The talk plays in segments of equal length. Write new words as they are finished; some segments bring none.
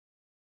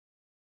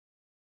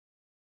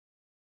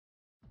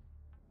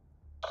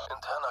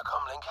Interner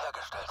Comlink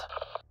hergestellt.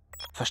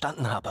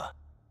 Verstanden, Harper.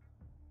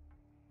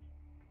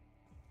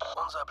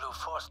 Unser Blue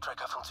Force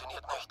Tracker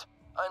funktioniert nicht.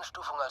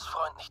 Einstufung als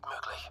Freund nicht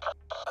möglich.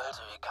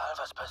 Also egal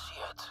was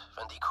passiert,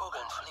 wenn die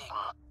Kugeln fliegen,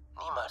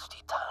 niemals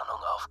die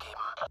Tarnung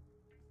aufgeben.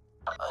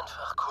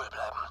 Einfach cool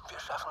bleiben. Wir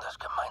schaffen das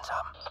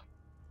gemeinsam.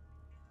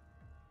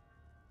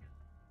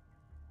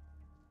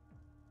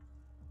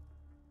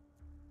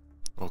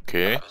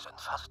 Okay. Wir sind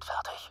fast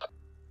fertig.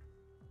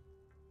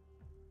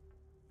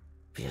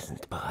 Wir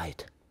sind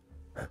bereit.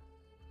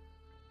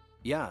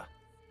 Ja.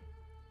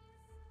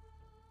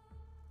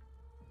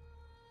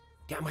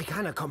 Die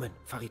Amerikaner kommen,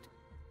 Farid.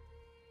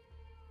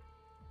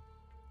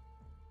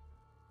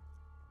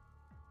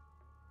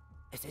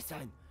 Es ist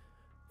ein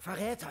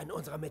Verräter in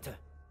unserer Mitte.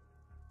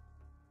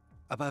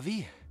 Aber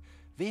wie?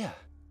 Wer?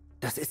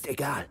 Das ist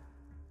egal.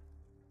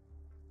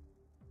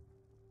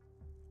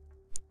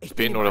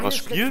 Wen oder was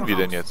spielen wir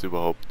denn jetzt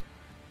überhaupt?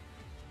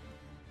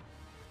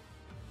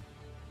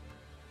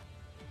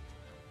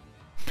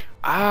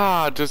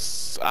 Ah,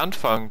 das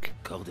Anfang.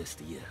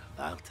 Kurdistan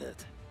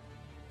wartet.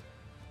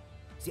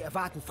 Sie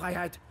erwarten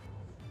Freiheit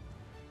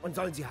und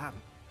sollen sie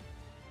haben.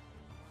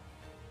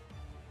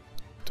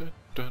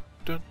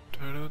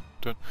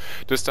 Das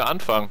ist der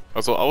Anfang.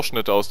 Also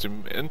Ausschnitte aus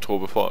dem Intro,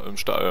 bevor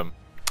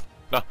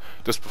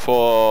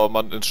bevor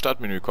man ins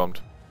Startmenü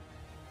kommt.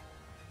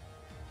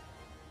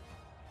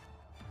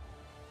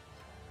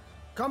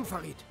 Komm,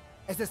 Farid.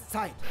 Es ist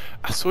Zeit.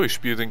 Ach so, ich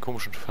spiele den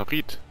komischen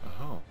Farid.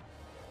 Aha.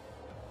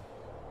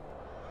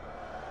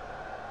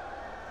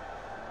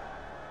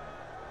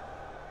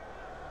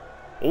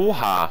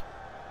 Oha.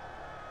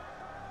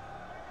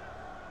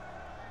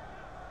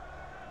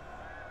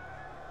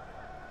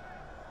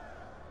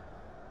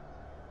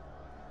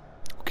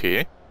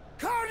 Okay.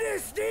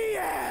 Kurdistan!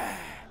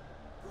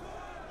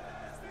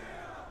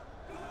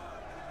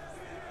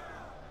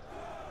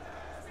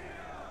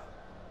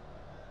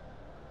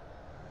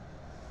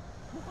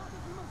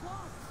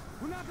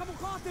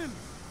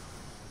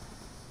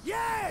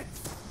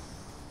 Jetzt!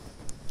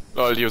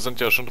 Lol, die sind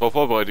ja schon drauf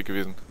vorbereitet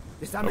gewesen.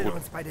 Wir sammeln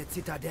uns bei der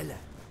Zitadelle.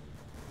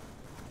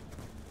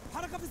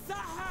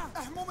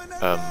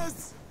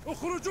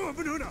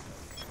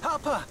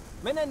 Harper!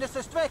 Menendez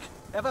ist weg!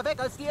 Er war weg,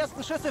 als die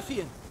ersten Schüsse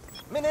fielen.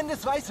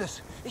 Menendez weiß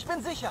es. Ich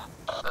bin sicher.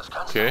 Das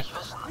kannst du nicht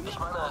wissen. Ich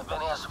meine,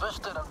 wenn er es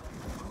wüsste, dann...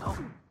 Oh.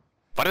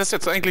 War das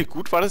jetzt eigentlich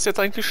gut? War das jetzt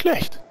eigentlich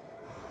schlecht?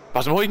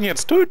 Was wollen wir ihn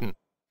jetzt töten?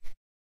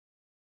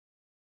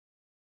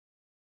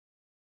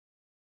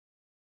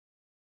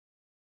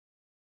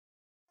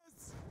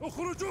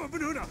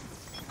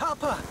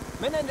 Harper!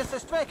 Menendez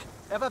ist weg!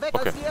 Er war weg,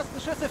 als die ersten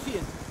Schüsse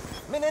fielen.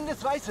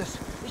 Menendez weiß es.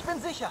 Ich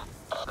bin sicher.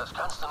 Das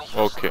kannst du nicht wissen.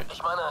 Okay.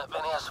 Ich meine,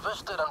 wenn er es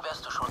wüsste, dann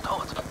wärst du schon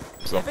tot.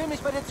 So. Er will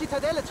mich bei der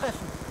Zitadelle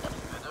treffen.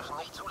 Wir dürfen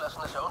nicht zulassen,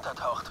 dass er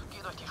untertaucht.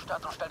 Geh durch die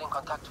Stadt und stell den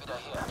Kontakt wieder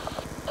her.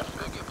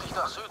 Begib dich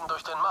nach Süden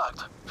durch den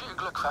Markt. Viel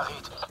Glück,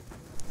 Farid.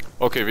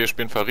 Okay, wir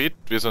spielen Farid.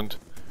 Wir sind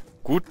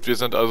gut. Wir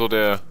sind also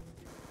der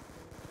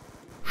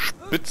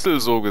Spitzel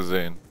so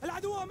gesehen.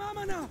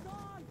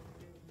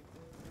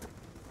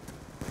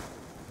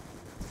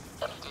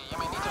 Die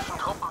jemenitischen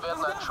Truppen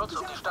werden einen Schutz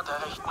um die Stadt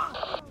errichten.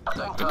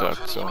 Denk dran,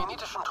 für die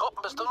jemenitischen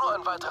Truppen bist du nur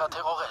ein weiterer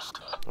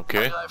Terrorist.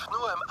 Okay. Greif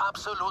nur im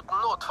absoluten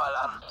Notfall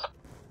an.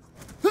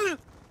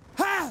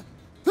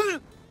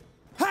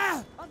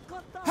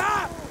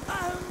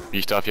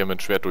 Ich darf ja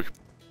mit Schwert durch...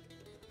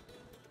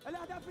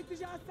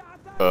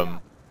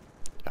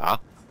 Ja.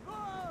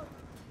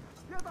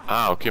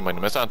 Ah, okay, meine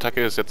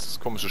Messerattacke ist jetzt das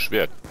komische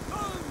Schwert.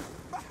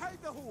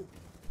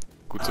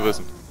 Gut zu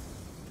wissen.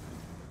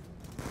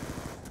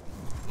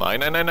 Nein,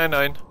 nein, nein, nein,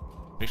 nein.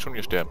 Nicht schon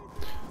hier sterben.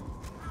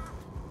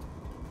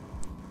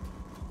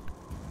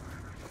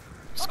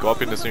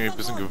 Scorpion ist nämlich ein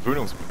bisschen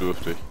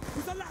gewöhnungsbedürftig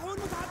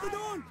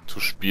zu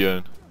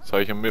spielen. Das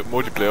habe ich im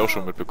Multiplayer auch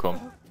schon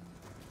mitbekommen.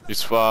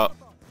 Ist zwar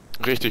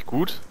richtig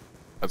gut.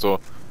 Also,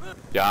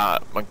 ja,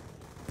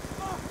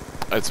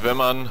 als wenn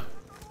man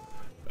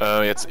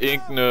jetzt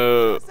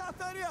irgendeine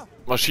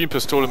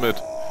Maschinenpistole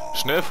mit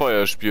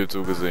Schnellfeuer spielt,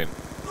 so gesehen.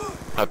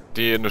 Hat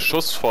die eine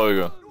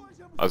Schussfolge.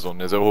 Also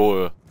eine sehr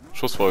hohe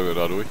Schussfolge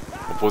dadurch.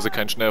 Obwohl sie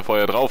kein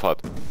Schnellfeuer drauf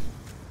hat.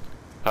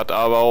 Hat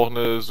aber auch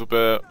eine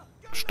super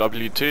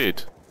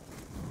Stabilität.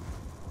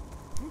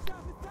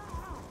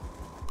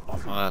 Oh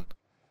man.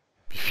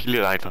 Wie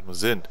viele da einfach nur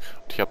sind.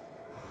 Und ich habe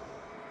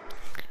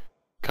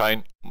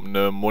keine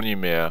Muni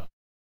mehr.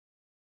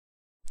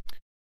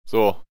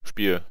 So,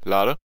 Spiel,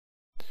 lade.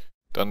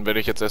 Dann werde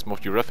ich jetzt erstmal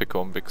auf die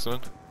Graphicom wechseln.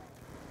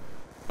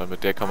 Weil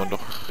mit der kann man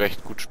doch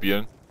recht gut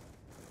spielen.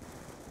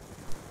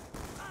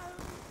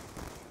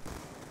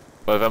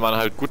 Weil wenn man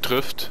halt gut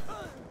trifft,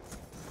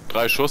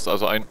 3 Schuss,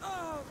 also ein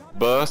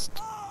Burst,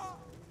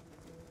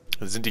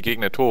 sind die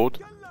Gegner tot.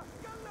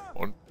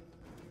 Und,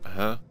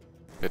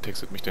 wer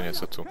textet mich denn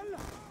jetzt dazu?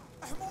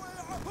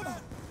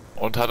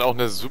 Und hat auch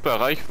eine super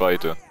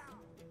Reichweite.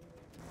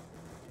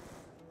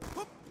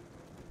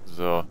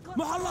 So.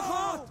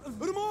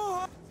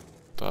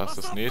 Da ist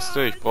das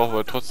nächste. Ich brauche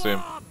aber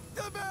trotzdem...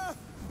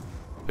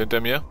 Hinter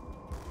mir?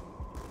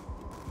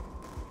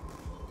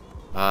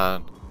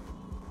 Mann.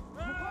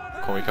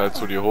 komme ich halt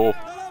zu dir hoch.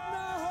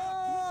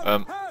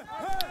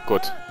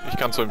 Gut. Ich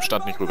kann zu dem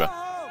Stand nicht rüber.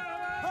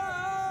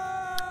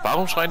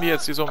 Warum schreien die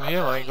jetzt hier so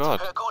umher? Mein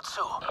Gott. Hör gut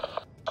zu.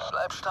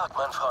 Bleib stark,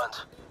 mein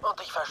Freund.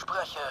 Und ich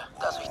verspreche,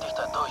 dass ich dich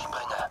da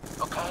durchbringe.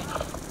 Okay?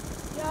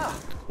 Ja.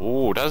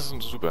 Oh, das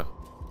ist super.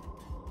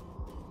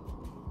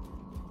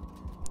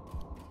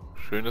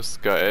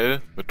 Schönes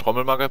GL mit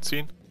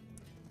Trommelmagazin.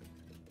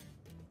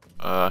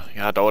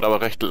 Ja, dauert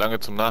aber recht lange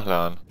zum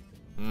Nachladen.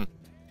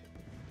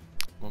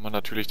 Muss man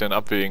natürlich dann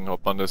abwägen,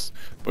 ob man das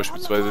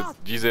beispielsweise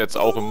diese jetzt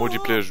auch im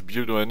Multiplayer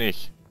spielt oder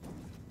nicht.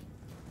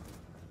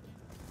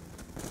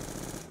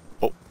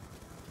 Oh.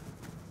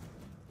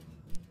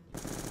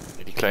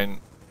 Ja, die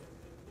kleinen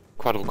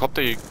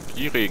Quadrocopter,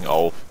 die regen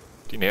auf.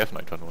 Die nerven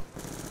einfach nur.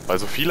 Weil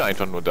so viele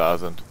einfach nur da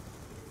sind.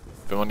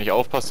 Wenn man nicht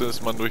aufpasst,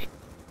 ist man durch...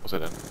 Was ist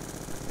er denn?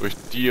 Durch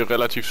die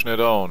relativ schnell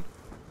down.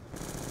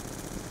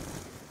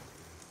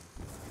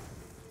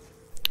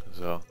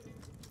 So.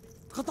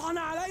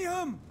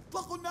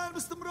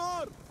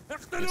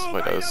 Jetzt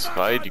weiter ist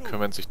frei, die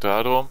kümmern sich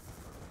darum.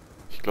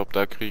 Ich glaube,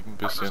 da kriegen ein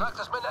bisschen... Du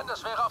sagtest,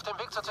 Menendez wäre auf dem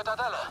Weg zur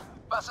Zitadelle.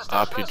 Was ist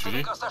der RPG? schnellste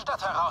Weg aus der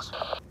Stadt heraus?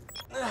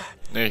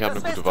 Ne, ich habe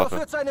eine gute Waffe.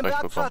 Führt zu einem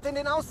Recht bekommen. Bergpfad in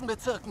den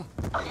Außenbezirken.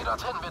 Geh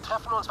dorthin, wir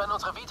treffen uns, wenn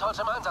unsere Vitals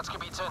im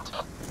Einsatzgebiet sind.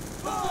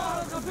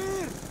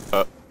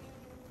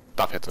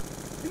 Da fährt sie.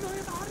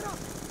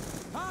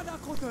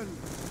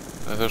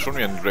 Das ist ja schon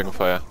wieder ein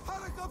Dragonfire.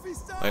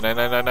 Nein, nein,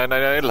 nein, nein, nein,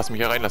 nein, nein, lass mich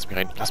hier rein, lass mich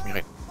rein, lass mich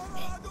rein.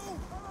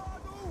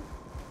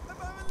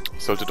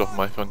 Ich sollte doch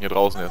mal von hier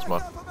draußen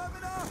erstmal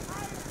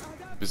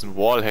ein bisschen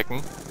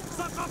Wallhacken.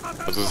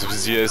 Also das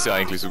Visier ist ja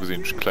eigentlich so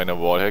gesehen ein kleiner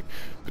Wallhack,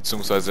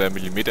 beziehungsweise ein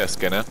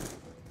Millimeter-Scanner,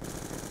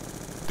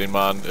 den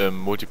man im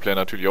Multiplayer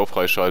natürlich auch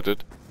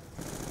freischaltet.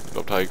 Ich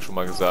glaube, da habe ich schon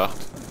mal gesagt.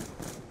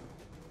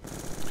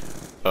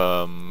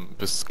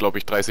 Bis, glaube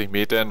ich, 30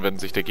 Metern, wenn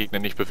sich der Gegner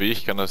nicht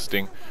bewegt, kann das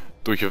Ding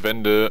durch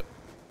Wände,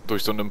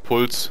 durch so einen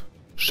Impuls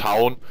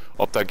schauen,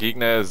 ob da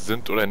Gegner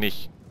sind oder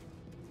nicht.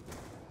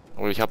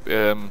 Aber ich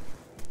habe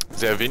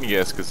sehr wenige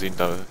erst gesehen,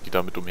 die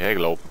damit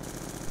umhergelaufen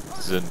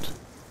sind.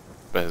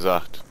 Wer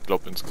sagt, ich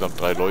glaube insgesamt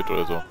 3 Leute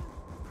oder so.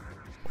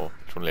 Oh,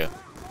 schon leer.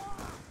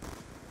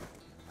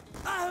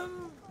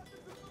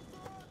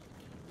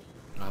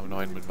 Wir haben noch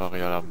einen mit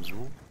variablem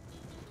Zoom.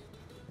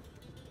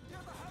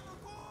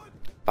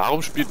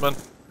 Warum spielt man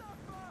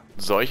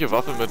solche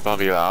Waffen mit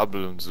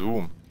variablem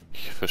Zoom?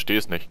 Ich verstehe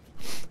es nicht.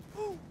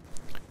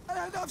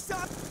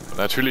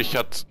 Natürlich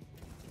hat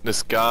eine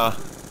Scar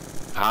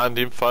H in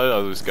dem Fall,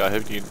 also die Scar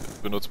Heavy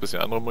benutzt ein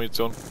bisschen andere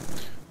Munition,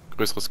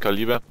 größeres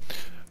Kaliber,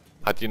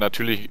 hat die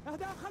natürlich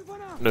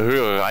eine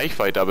höhere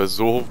Reichweite, aber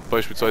so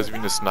beispielsweise wie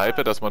eine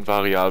Sniper, dass man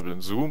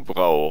variablen Zoom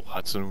braucht,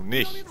 hat sie nun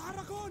nicht.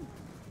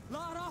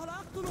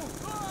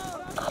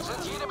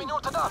 Sind jede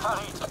Minute da,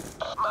 Farid.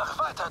 Mach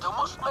weiter, du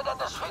musst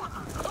Menendez finden.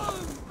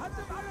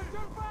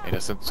 Ey,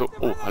 das sind so...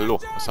 Oh, hallo,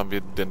 was haben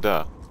wir denn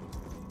da?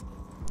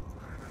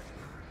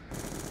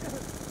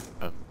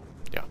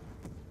 Ja.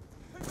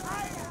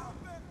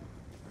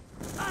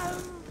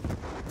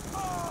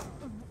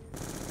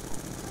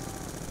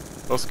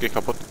 Los, geh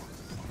kaputt.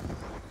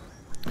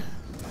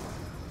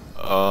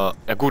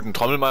 Ja gut, ein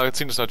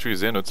Trommelmagazin ist natürlich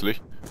sehr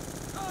nützlich.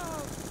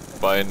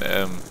 Bei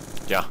ein,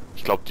 ja,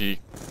 ich glaube, die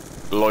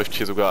läuft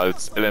hier sogar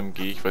als LMG.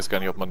 Ich weiß gar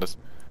nicht, ob man das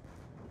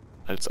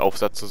als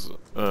Aufsatz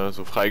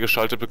so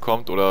freigeschaltet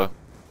bekommt oder,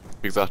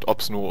 wie gesagt,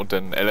 ob es nur unter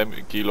ein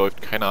LMG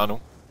läuft, keine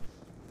Ahnung.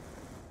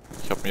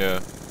 Ich habe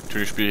mir,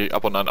 natürlich spiele ich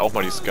ab und an auch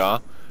mal die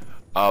Scar,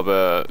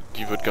 aber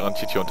die wird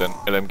garantiert hier unter ein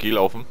LMG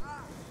laufen.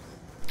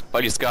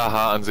 Weil die Scar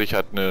H an sich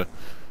hat eine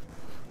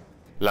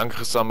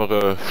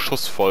langsamere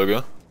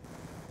Schussfolge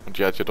und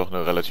die hat ja doch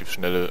eine relativ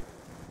schnelle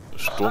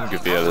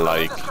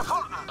Sturmgewehr-like.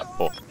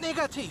 Oh.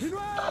 Negativ.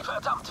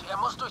 Verdammt, er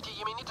muss durch die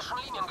jemenitischen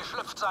Linien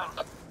geschlüpft sein.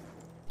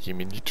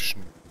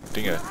 Jemenitischen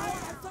Dinge.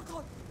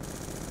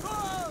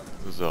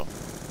 So.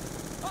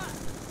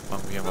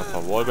 Machen wir hier mal ein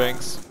paar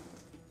Wallbangs.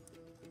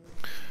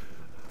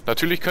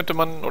 Natürlich könnte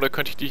man, oder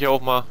könnte ich die hier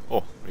auch mal...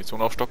 Oh,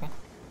 Munition aufstocken.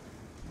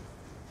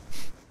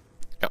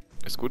 Ja,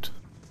 ist gut.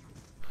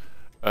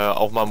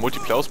 Auch mal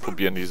Multiplayer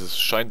ausprobieren. Dieses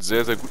scheint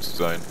sehr, sehr gut zu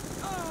sein.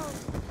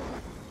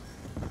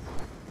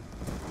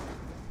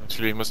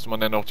 Natürlich müsste man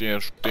dann auch die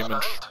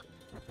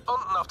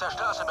Unten auf der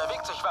Straße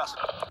bewegt sich was.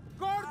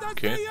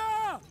 Okay.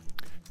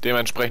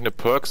 Dementsprechende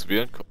Perks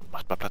wählen.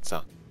 Macht mal Platz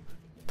da.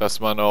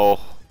 Dass man auch...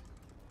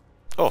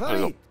 Oh,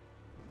 hallo.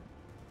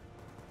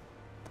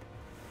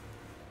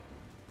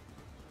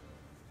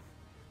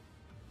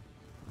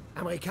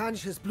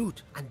 Amerikanisches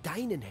Blut an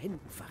deinen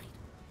Händen, Farid.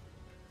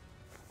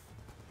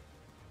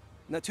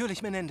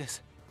 Natürlich,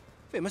 Menendez.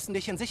 Wir müssen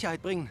dich in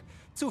Sicherheit bringen.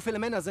 Zu viele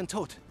Männer sind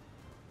tot.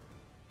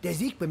 Der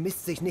Sieg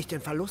bemisst sich nicht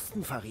in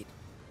Verlusten, Farid.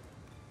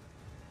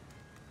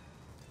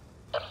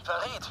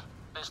 Farid,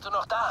 bist du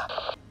noch da?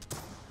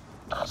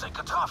 Sind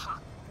getroffen.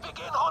 Wir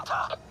gehen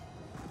runter.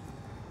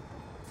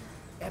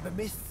 Er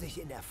bemisst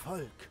sich in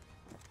Erfolg.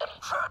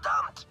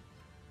 Verdammt.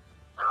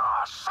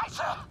 Oh,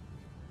 Scheiße.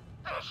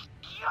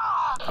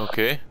 Ja.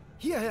 Okay.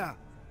 Hierher.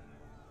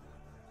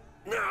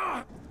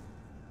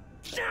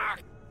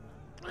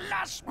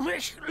 Lass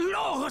mich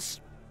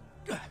los!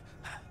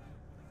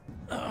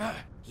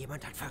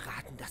 Jemand hat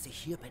verraten, dass ich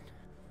hier bin.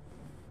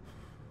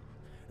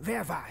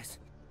 Wer war es?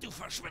 Du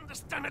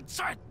verschwendest deine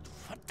Zeit, du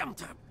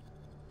verdammter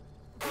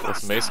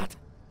Das ist Mason. Bastard!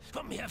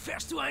 Von mir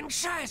erfährst du einen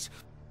Scheiß!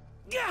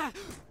 Ja.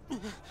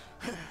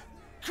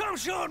 Komm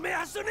schon, mehr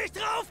hast du nicht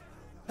drauf!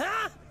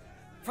 Ha?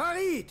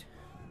 Farid!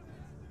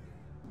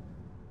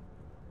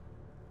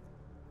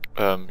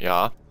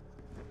 Ja.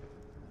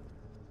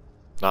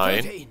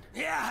 Nein. Töte ihn!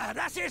 Ja,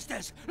 das ist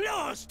es!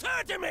 Los,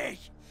 töte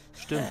mich!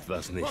 Stimmt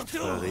was nicht, Und du,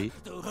 Farid?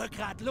 du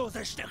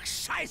rückgratloses Stück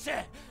Scheiße!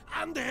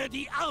 Andere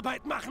die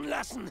Arbeit machen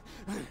lassen!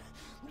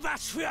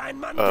 Was für ein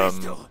Mann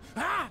bist du?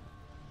 Ha?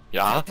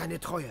 Ja. Zeig deine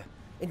Treue,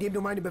 indem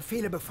du meine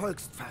Befehle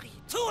befolgst, Farid.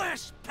 Tu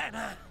es,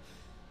 Penner!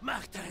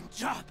 Mach deinen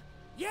Job!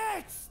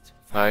 Jetzt!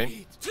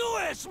 Nein. Tu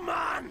es,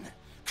 Mann!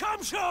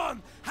 Komm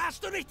schon!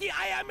 Hast du nicht die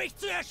Eier, mich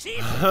zu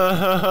erschießen?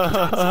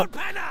 Komm schon,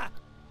 Penner!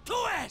 Tu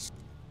es!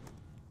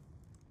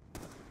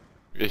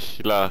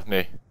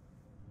 Nee.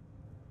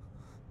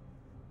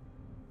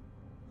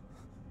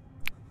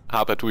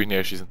 Harper tue ich nicht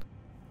erschießen.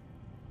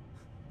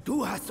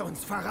 Du hast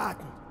uns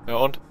verraten, Ja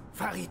und?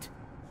 Farid.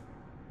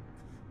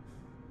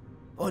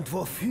 Und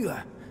wofür?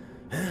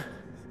 Hä?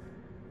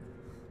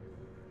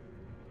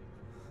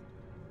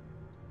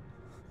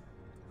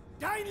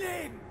 Dein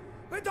Leben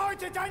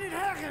bedeutet deinen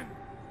Herren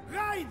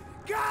rein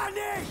gar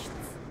nichts!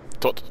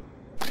 Tot.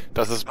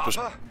 Das ist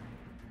Harper?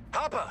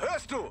 Harper,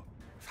 hörst du?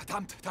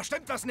 Verdammt, da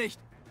stimmt was nicht.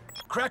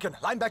 Kraken,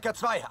 Linebacker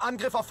 2,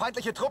 Angriff auf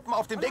feindliche Truppen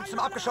auf dem Weg zum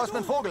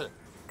abgeschossenen Vogel.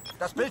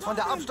 Das Bild von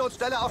der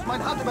Absturzstelle auf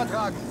mein HUD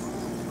übertragen.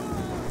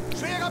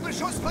 Schwerer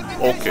Beschuss von den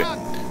Gegnern!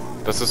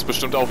 Das ist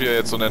bestimmt auch wieder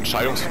jetzt so eine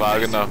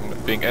Entscheidungsfrage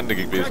wegen Ende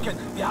gewesen. Kraken,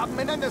 wir haben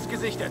Menendez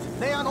gesichtet.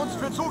 Nähern uns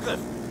für Zugriff.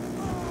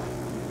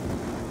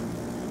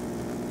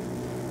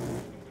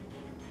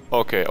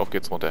 Okay, auf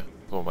geht's runter.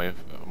 So, meine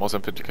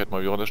Mausempfindlichkeit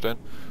mal wieder runterstellen.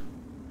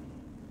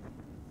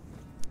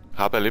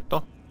 Harper lebt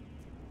noch?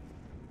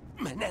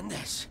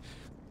 Menendez,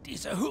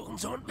 dieser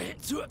Hurensohn will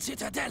zur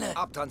Zitadelle.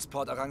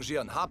 Abtransport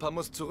arrangieren. Harper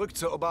muss zurück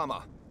zu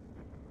Obama.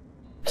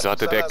 Wieso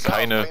hatte der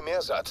keine...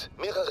 Primärsat.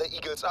 Mehrere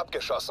Eagles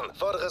abgeschossen.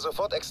 Fordere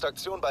sofort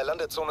Extraktion bei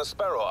Landezone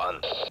Sparrow an.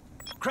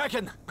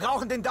 Kraken,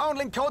 brauchen den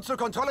Downlink-Code zur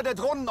Kontrolle der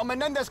Drohnen, um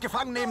Menendez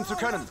gefangen nehmen zu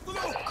können.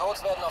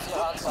 Codes werden auf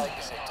Ihre Anzeigen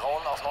gesehen.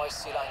 Drohnen auf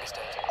neues Ziel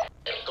eingestellt.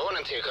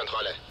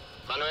 Drohnenzielkontrolle.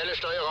 Manuelle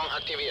Steuerung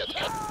aktiviert.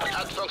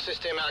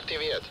 Taktfunksysteme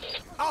aktiviert.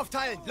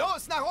 Aufteilen!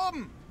 Los, nach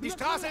oben! Die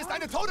Straße ist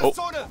eine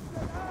Todeszone!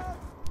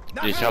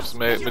 Ich hab's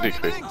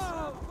mitgekriegt.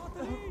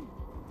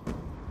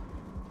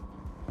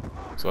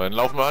 So, dann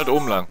laufen wir halt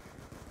oben lang.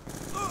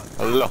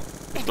 Hallo.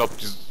 Ich glaube,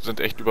 die sind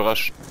echt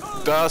überrascht,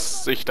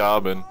 dass ich da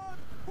bin.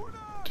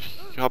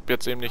 Ich habe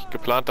jetzt eben nicht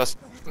geplant, dass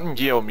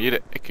hier um jede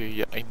Ecke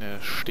hier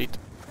eine steht.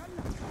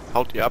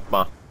 Haut ihr ab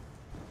mal.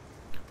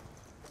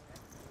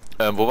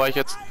 Wo war ich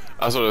jetzt?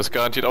 Achso, das ist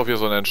garantiert auch wieder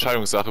so eine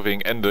Entscheidungssache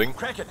wegen Ending.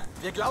 Kraken,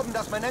 wir glauben,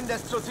 dass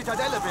Menendez zur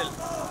Zitadelle will.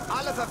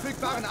 Alle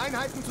verfügbaren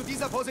Einheiten zu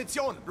dieser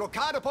Position.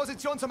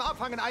 Blockadeposition zum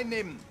Abfangen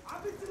einnehmen.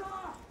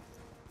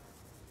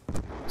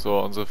 So,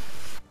 unsere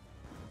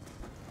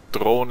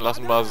Drohnen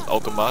lassen wir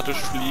automatisch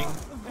fliegen.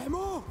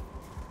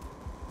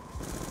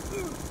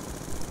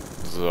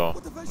 So,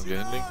 und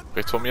hier hinlegen.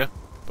 Rechts von mir.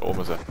 Da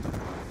oben ist er.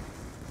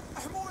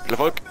 Viel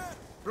Erfolg.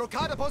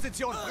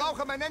 Blockadeposition.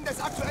 Brauche Menendez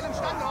aktuellen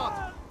Standort.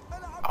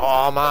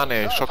 Oh Mann,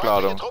 ey.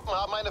 Schockladung. Die Truppen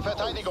haben eine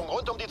Verteidigung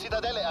rund um die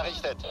Zitadelle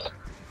errichtet.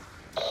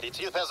 Die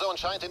Zielperson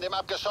scheint in dem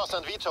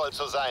abgeschossenen VTOL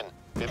zu sein.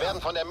 Wir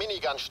werden von der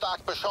Minigun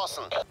stark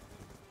beschossen.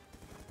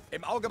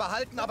 Im Auge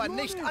behalten, aber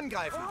nicht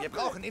angreifen. Wir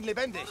brauchen ihn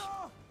lebendig.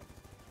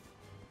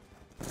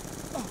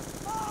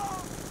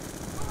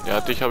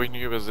 Ja, dich habe ich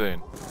nicht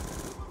übersehen.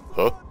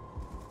 Hä?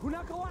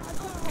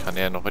 Kann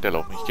er noch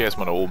weiterlaufen? Ich gehe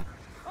erstmal nach oben.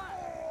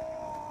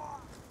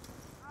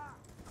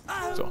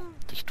 So,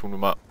 dich tun wir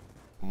mal.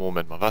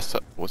 Moment mal, was?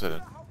 Wo ist er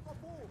denn?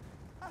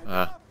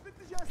 Ah.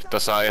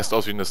 Das sah erst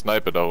aus wie eine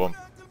Sniper darum.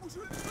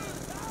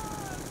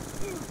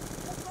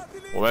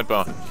 Moment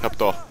mal, ich hab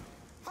doch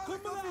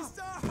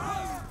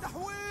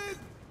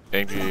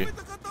irgendwie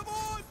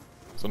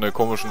so eine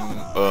komischen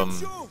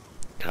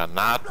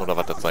Granaten oder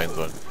was das sein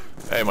soll.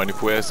 Ey, meine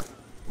QS,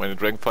 meine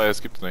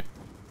Dragonfires gibt's nicht.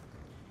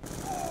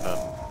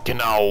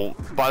 Genau,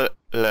 Ball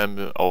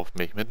auf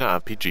mich mit einer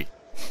RPG.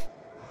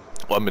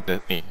 Oder mit einer,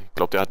 nee, ich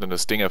glaube, der hat eine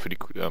Stinger für die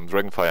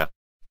Dragonfire.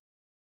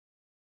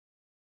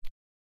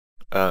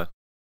 Ja.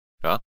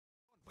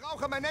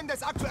 Brauche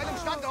Menendez aktuellen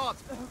Standort.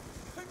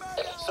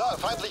 Sir,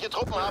 feindliche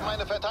Truppen haben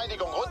eine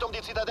Verteidigung rund um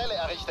die Zitadelle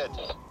errichtet.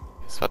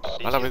 Das hat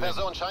Die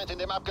Zielperson scheint in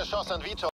dem abgeschossenen VTOL